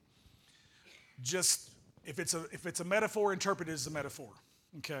 Just, if it's a metaphor, interpret it as a metaphor,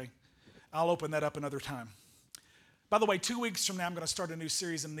 okay? I'll open that up another time. By the way, 2 weeks from now, I'm going to start a new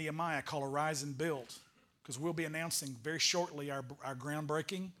series in Nehemiah called Arise and Build, because we'll be announcing very shortly our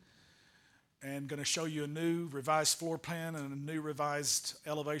groundbreaking and going to show you a new revised floor plan and a new revised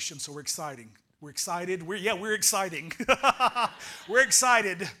elevation. So we're exciting. We're excited. We're exciting. We're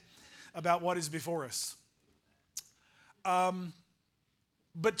excited about what is before us.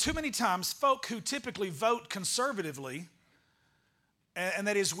 But too many times, folk who typically vote conservatively, and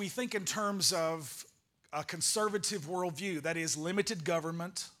that is, we think in terms of a conservative worldview, that is limited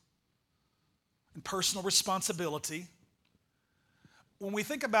government and personal responsibility. When we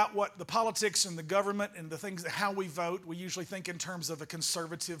think about what the politics and the government and the things, how we vote, we usually think in terms of a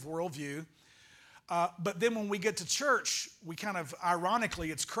conservative worldview. But then when we get to church, we kind of,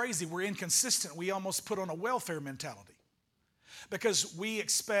 ironically, it's crazy, we're inconsistent. We almost put on a welfare mentality because we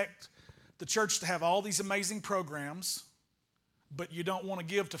expect the church to have all these amazing programs, but you don't want to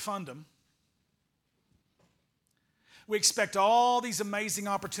give to fund them. We expect all these amazing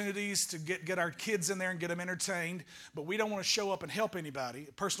opportunities to get our kids in there and get them entertained, but we don't want to show up and help anybody.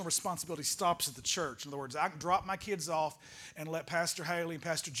 Personal responsibility stops at the church. In other words, I can drop my kids off and let Pastor Haley and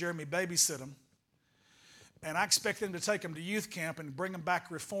Pastor Jeremy babysit them, and I expect them to take them to youth camp and bring them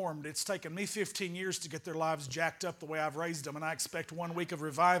back reformed. It's taken me 15 years to get their lives jacked up the way I've raised them, and I expect 1 week of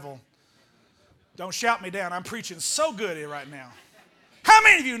revival. Don't shout me down. I'm preaching so good here right now. How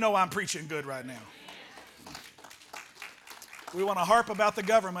many of you know I'm preaching good right now? We want to harp about the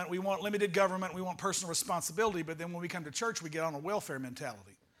government. We want limited government. We want personal responsibility. But then when we come to church, we get on a welfare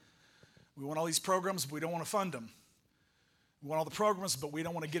mentality. We want all these programs, but we don't want to fund them. We want all the programs, but we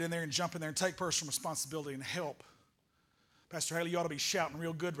don't want to get in there and jump in there and take personal responsibility and help. Pastor Haley, you ought to be shouting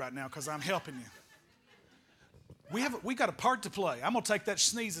real good right now because I'm helping you. We got a part to play. I'm going to take that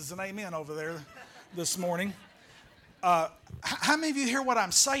sneeze as an amen over there this morning. How many of you hear what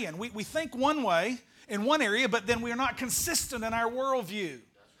I'm saying? We think one way in one area, but then we are not consistent in our worldview.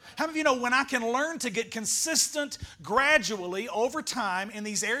 How many of you know when I can learn to get consistent gradually over time in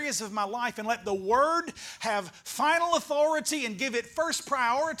these areas of my life and let the Word have final authority and give it first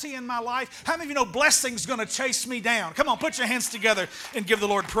priority in my life? How many of you know blessing's going to chase me down? Come on, put your hands together and give the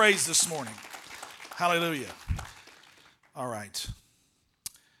Lord praise this morning. Hallelujah. All right.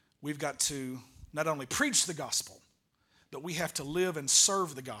 We've got to not only preach the gospel, but we have to live and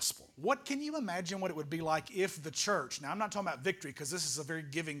serve the gospel. What can you imagine what it would be like if the church, now I'm not talking about Victory because this is a very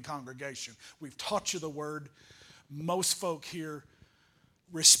giving congregation. We've taught you the word. Most folk here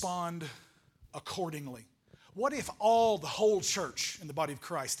respond accordingly. What if the whole church in the body of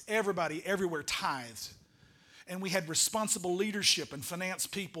Christ, everybody, everywhere tithed, and we had responsible leadership and finance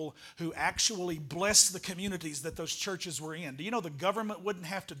people who actually blessed the communities that those churches were in? Do you know the government wouldn't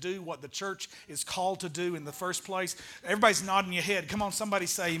have to do what the church is called to do in the first place? Everybody's nodding your head. Come on, somebody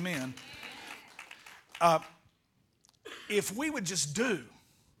say amen. If we would just do.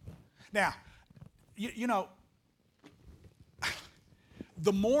 Now, you know,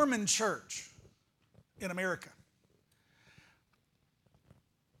 the Mormon church in America,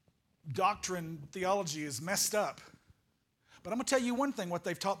 doctrine, theology is messed up. But I'm going to tell you one thing, what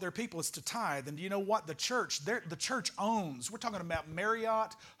they've taught their people is to tithe. And do you know what? The church owns, we're talking about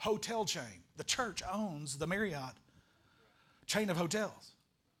Marriott hotel chain. The church owns the Marriott chain of hotels.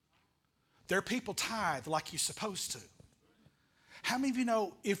 Their people tithe like you're supposed to. How many of you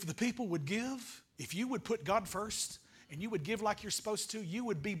know if the people would give, if you would put God first and you would give like you're supposed to, you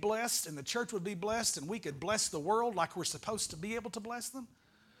would be blessed and the church would be blessed and we could bless the world like we're supposed to be able to bless them?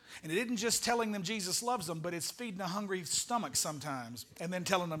 And it isn't just telling them Jesus loves them, but it's feeding a hungry stomach sometimes and then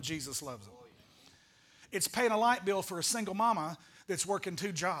telling them Jesus loves them. It's paying a light bill for a single mama that's working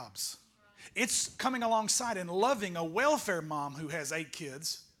 2 jobs. It's coming alongside and loving a welfare mom who has 8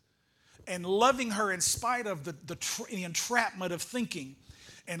 kids and loving her in spite of the entrapment of thinking.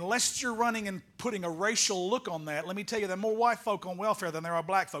 And lest you're running and putting a racial look on that, let me tell you, there are more white folk on welfare than there are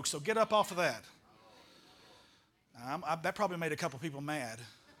black folks, so get up off of that. That probably made a couple people mad.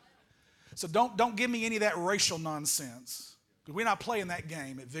 So don't give me any of that racial nonsense. Because we're not playing that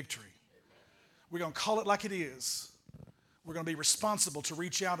game at Victory. We're going to call it like it is. We're going to be responsible to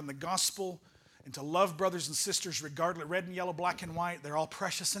reach out in the gospel and to love brothers and sisters regardless, red and yellow, black and white. They're all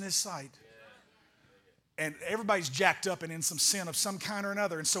precious in His sight. And everybody's jacked up and in some sin of some kind or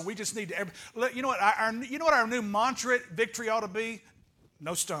another. And so we just need to, you know what our new mantra at Victory ought to be?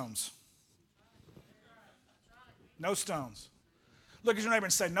 No stones. No stones. Look at your neighbor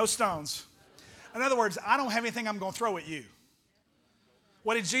and say, no stones. In other words, I don't have anything I'm going to throw at you.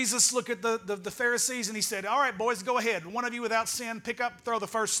 What did Jesus look at the Pharisees and He said, all right, boys, go ahead. One of you without sin, pick up, throw the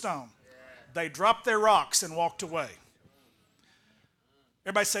first stone. They dropped their rocks and walked away.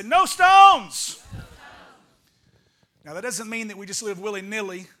 Everybody say, no stones. Now, that doesn't mean that we just live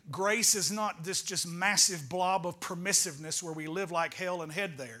willy-nilly. Grace is not this just massive blob of permissiveness where we live like hell and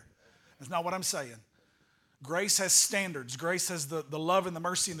head there. That's not what I'm saying. Grace has standards. Grace has the love and the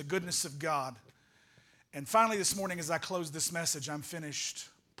mercy and the goodness of God. And finally this morning, as I close this message, I'm finished.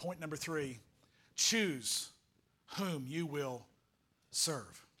 Point number 3, choose whom you will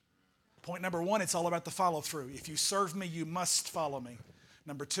serve. Point number 1, it's all about the follow through. If you serve me, you must follow me.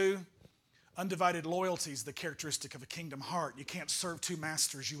 Number 2, undivided loyalty is the characteristic of a kingdom heart. You can't serve two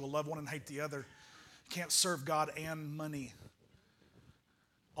masters. You will love one and hate the other. You can't serve God and money.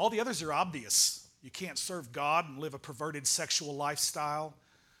 All the others are obvious. You can't serve God and live a perverted sexual lifestyle.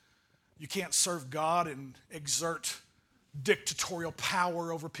 You can't serve God and exert dictatorial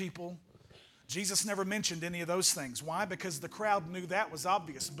power over people. Jesus never mentioned any of those things. Why? Because the crowd knew that was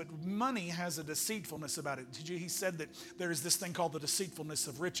obvious. But money has a deceitfulness about it. He said that there is this thing called the deceitfulness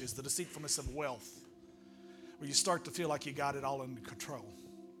of riches, the deceitfulness of wealth, where you start to feel like you got it all under control.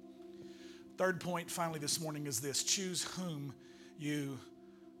 Third point, finally, this morning is this: choose whom you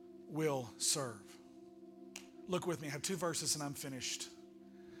will serve. Look with me. I have 2 verses and I'm finished.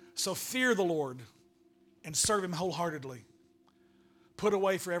 So fear the Lord and serve him wholeheartedly. Put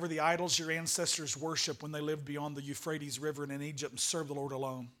away forever the idols your ancestors worshiped when they lived beyond the Euphrates River and in Egypt, and serve the Lord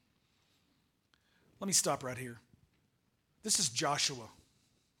alone. Let me stop right here. This is Joshua.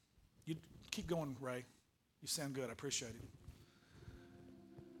 You keep going, Ray. You sound good. I appreciate it.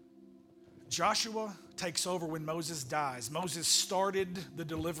 Joshua takes over when Moses dies. Moses started the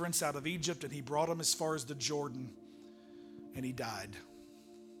deliverance out of Egypt, and he brought them as far as the Jordan, and he died.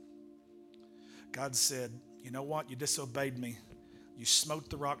 God said, you know what? You disobeyed me. You smote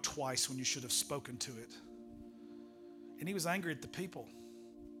the rock twice when you should have spoken to it. And he was angry at the people.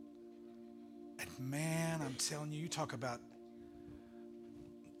 And man, I'm telling you, you talk about,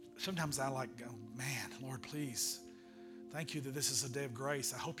 sometimes I like, go, man, Lord, please, thank you that this is a day of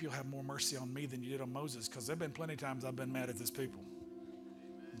grace. I hope you'll have more mercy on me than you did on Moses, because there have been plenty of times I've been mad at this people.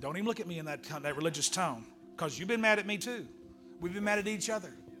 Don't even look at me in that religious tone, because you've been mad at me too. We've been mad at each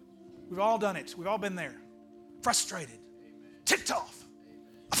other. We've all done it. We've all been there. Frustrated, ticked off,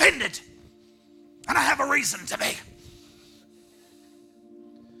 offended, and I have a reason to be.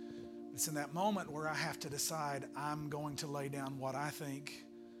 It's in that moment where I have to decide I'm going to lay down what I think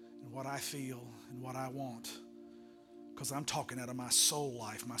and what I feel and what I want, because I'm talking out of my soul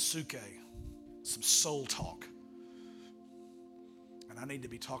life, my suke, some soul talk. And I need to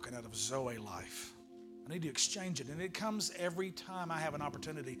be talking out of Zoe life. I need to exchange it. And it comes every time I have an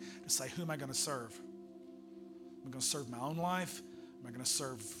opportunity to say, who am I going to serve? Am I going to serve my own life? Am I going to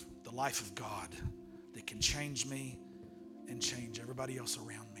serve the life of God that can change me and change everybody else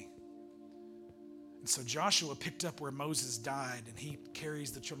around me? And so Joshua picked up where Moses died, and he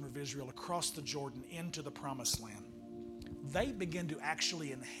carries the children of Israel across the Jordan into the promised land. They begin to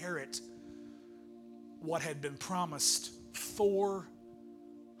actually inherit what had been promised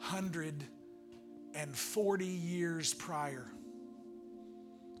 440 years prior.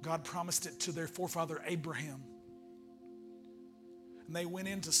 God promised it to their forefather Abraham. And they went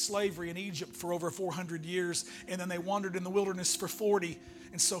into slavery in Egypt for over 400 years, and then they wandered in the wilderness for 40.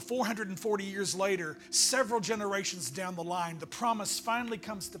 And so 440 years later, several generations down the line, the promise finally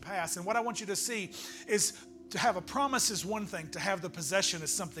comes to pass. And what I want you to see is, to have a promise is one thing, to have the possession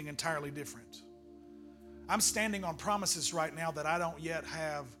is something entirely different. I'm standing on promises right now that I don't yet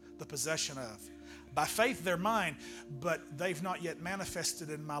have the possession of. By faith, they're mine, but they've not yet manifested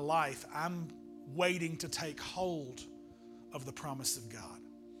in my life. I'm waiting to take hold of the promise of God.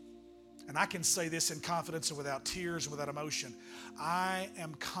 And I can say this in confidence and without tears and without emotion. I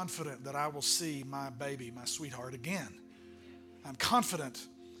am confident that I will see my baby, my sweetheart, again. I'm confident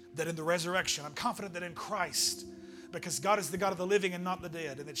that in the resurrection, I'm confident that in Christ, because God is the God of the living and not the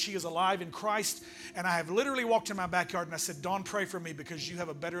dead, and that she is alive in Christ. And I have literally walked in my backyard and I said, Dawn, pray for me, because you have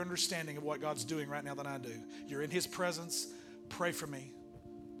a better understanding of what God's doing right now than I do. You're in his presence. Pray for me.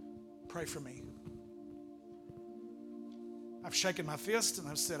 Pray for me. I've shaken my fist and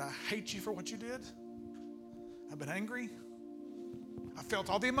I've said, I hate you for what you did. I've been angry. I felt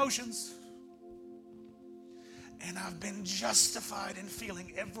all the emotions. And I've been justified in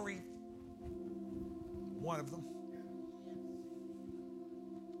feeling every one of them.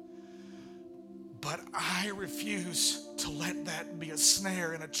 But I refuse to let that be a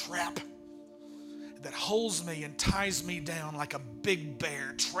snare and a trap that holds me and ties me down like a big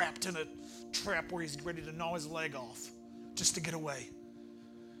bear trapped in a trap where he's ready to gnaw his leg off just to get away.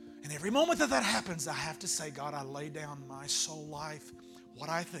 And every moment that happens, I have to say, God, I lay down my soul life, what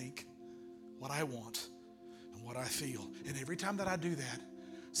I think, what I want, and what I feel. And every time that I do that,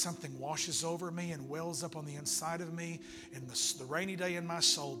 something washes over me and wells up on the inside of me, and the rainy day in my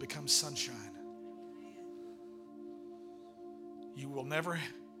soul becomes sunshine. You will never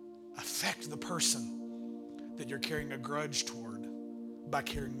affect the person that you're carrying a grudge toward by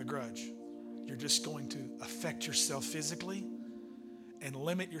carrying the grudge. You're just going to affect yourself physically and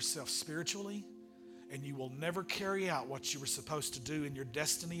limit yourself spiritually, and you will never carry out what you were supposed to do in your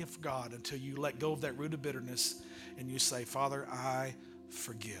destiny of God until you let go of that root of bitterness and you say, Father, I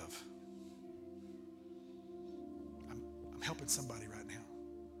forgive. I'm helping somebody right now.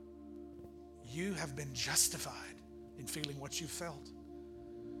 You have been justified in feeling what you felt.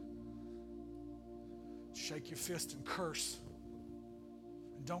 Shake your fist and curse.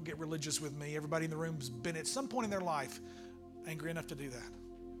 And don't get religious with me. Everybody in the room has been at some point in their life angry enough to do that.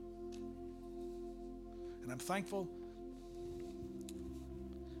 And I'm thankful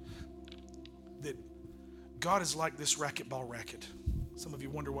that God is like this racquetball racket. Some of you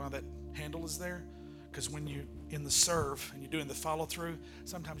wonder why that handle is there. Because when you're in the serve and you're doing the follow through,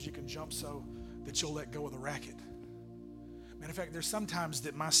 sometimes you can jump so that you'll let go of the racket. Matter of fact, there's sometimes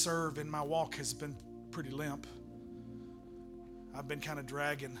that my serve and my walk has been pretty limp. I've been kind of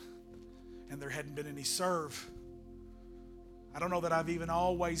dragging and there hadn't been any serve. I don't know that I've even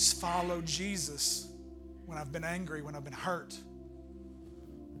always followed Jesus when I've been angry, when I've been hurt,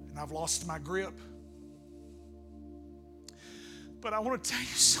 and I've lost my grip. But I want to tell you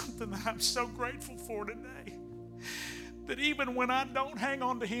something that I'm so grateful for today. That even when I don't hang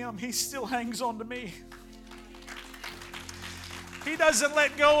on to Him, He still hangs on to me. He doesn't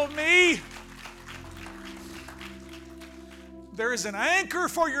let go of me. There is an anchor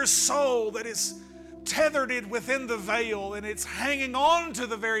for your soul that is tethered within the veil, and it's hanging on to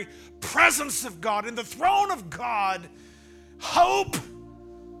the very presence of God and the throne of God. Hope.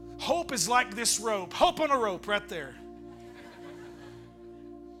 Hope is like this rope. Hope on a rope right there.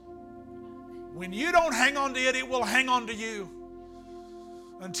 When you don't hang on to it, it will hang on to you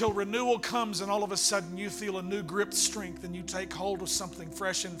until renewal comes and all of a sudden you feel a new gripped strength and you take hold of something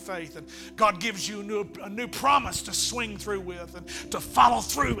fresh in faith and God gives you a new promise to swing through with and to follow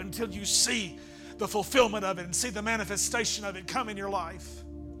through until you see the fulfillment of it and see the manifestation of it come in your life.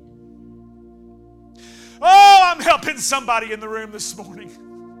 Oh, I'm helping somebody in the room this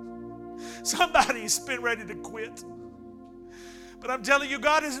morning. Somebody's been ready to quit. But I'm telling you,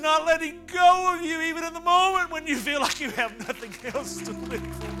 God is not letting go of you even in the moment when you feel like you have nothing else to live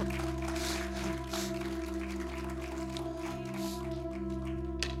for.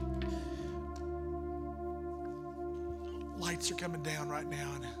 Lights are coming down right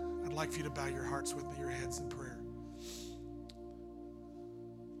now, and I'd like for you to bow your hearts with me, your heads in prayer.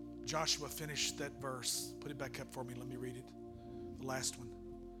 Joshua finished that verse. Put it back up for me. Let me read it. The last one.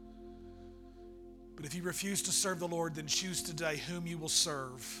 But if you refuse to serve the Lord, then choose today whom you will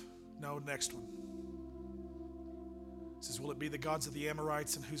serve. No, next one. It says, will it be the gods of the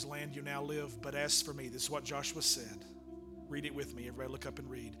Amorites in whose land you now live? But as for me, this is what Joshua said. Read it with me. Everybody look up and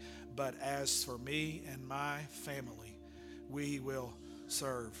read. But as for me and my family, we will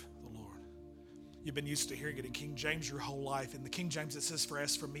serve the Lord. You've been used to hearing it in King James your whole life. In the King James it says, for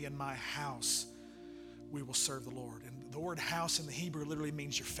as for me and my house, we will serve the Lord. And the word house in the Hebrew literally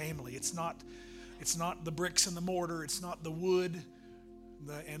means your family. It's not the bricks and the mortar. It's not the wood,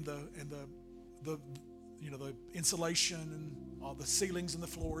 the insulation and all the ceilings and the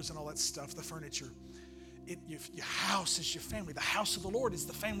floors and all that stuff, the furniture. Your house is your family. The house of the Lord is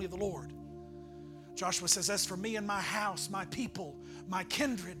the family of the Lord. Joshua says, as for me and my house, my people, my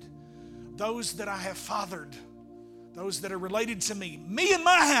kindred, those that I have fathered, those that are related to me and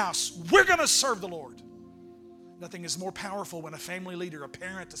my house, we're going to serve the Lord. Nothing is more powerful when a family leader, a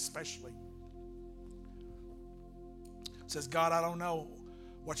parent especially, says, God, I don't know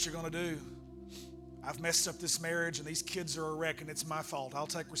what you're going to do. I've messed up this marriage and these kids are a wreck and it's my fault. I'll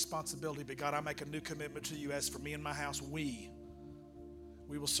take responsibility, but God, I make a new commitment to you. As for me and my house, we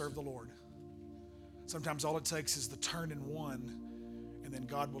will serve the Lord. Sometimes all it takes is the turn in one, and then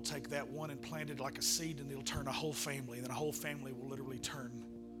God will take that one and plant it like a seed, and it'll turn a whole family, and then a whole family will literally turn.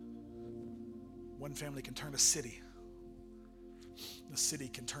 One family can turn a city. The city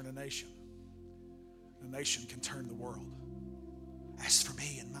can turn a nation. The nation can turn the world. As for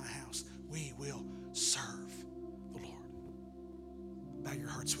me and my house, we will serve the Lord. Bow your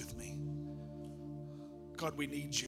hearts with me. God, we need you.